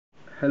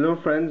Hello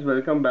friends,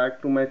 welcome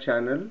back to my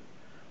channel.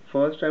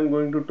 First I'm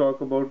going to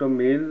talk about a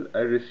mail I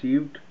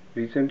received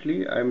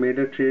recently. I made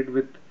a trade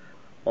with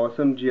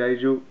awesome G.I.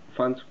 Joe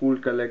Funskool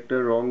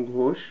collector Ron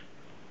Ghosh.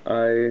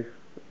 I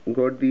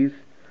got these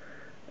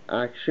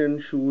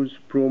action shoes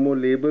promo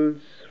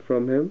labels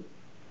from him.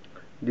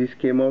 These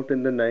came out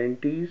in the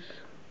 90s.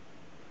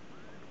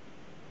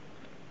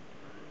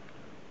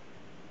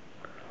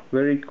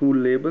 Very cool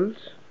labels.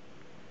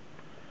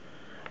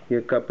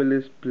 Here couple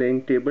is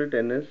playing table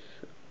tennis.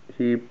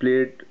 He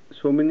played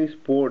so many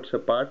sports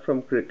apart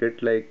from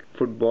cricket, like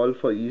football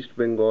for East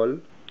Bengal,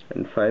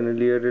 and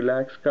finally a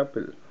relaxed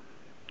couple.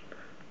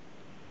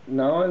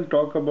 Now I'll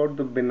talk about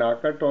the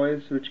Binaca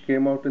toys which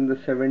came out in the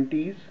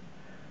 70s.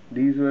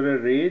 These were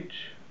a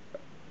rage.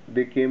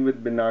 They came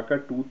with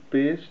Binaca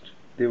toothpaste.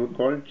 They were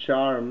called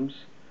charms,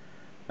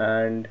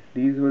 and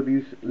these were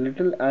these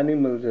little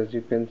animals, as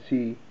you can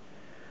see,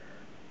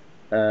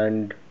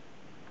 and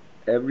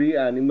every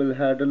animal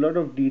had a lot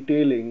of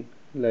detailing,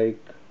 like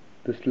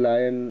this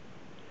lion.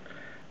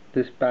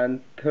 This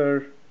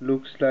panther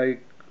looks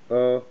like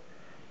a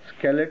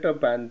skeletal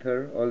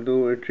panther,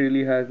 although it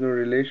really has no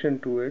relation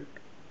to it.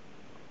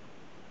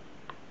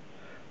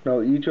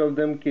 Now each of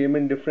them came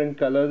in different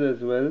colors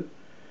as well,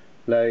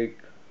 like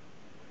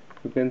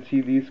you can see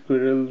these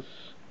squirrels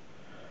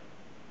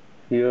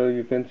here.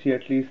 You can see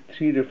at least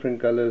 3 different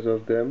colors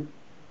of them,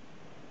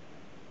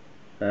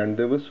 and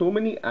there were so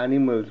many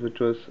animals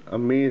which was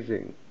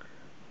amazing.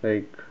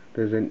 Like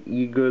there's an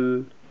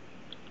eagle,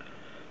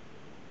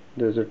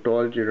 there's a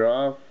tall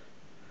giraffe,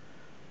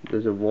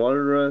 there's a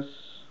walrus.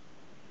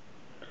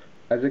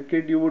 As a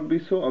kid you would be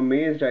so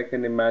amazed. I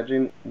can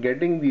imagine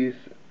getting these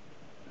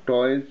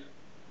toys,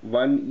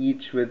 one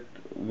each with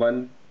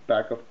one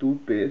pack of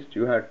toothpaste.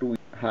 You had to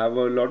have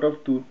a lot of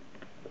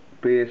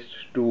toothpaste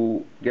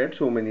to get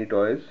so many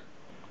toys.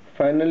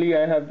 Finally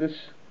I have this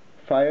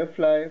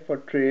Firefly for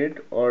trade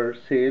or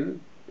sale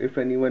if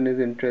anyone is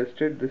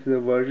interested. This is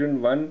a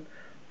version 1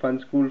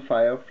 Funskool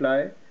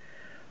Firefly.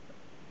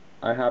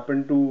 I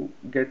happened to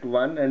get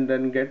one and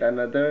then get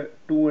another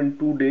 2 in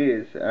 2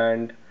 days,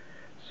 and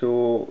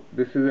so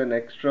this is an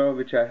extra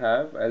which I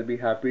have. I'll be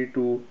happy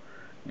to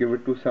give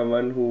it to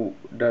someone who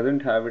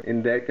doesn't have it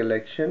in their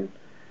collection.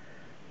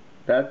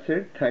 That's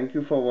it. Thank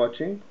you for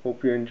watching.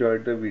 Hope you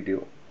enjoyed the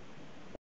video.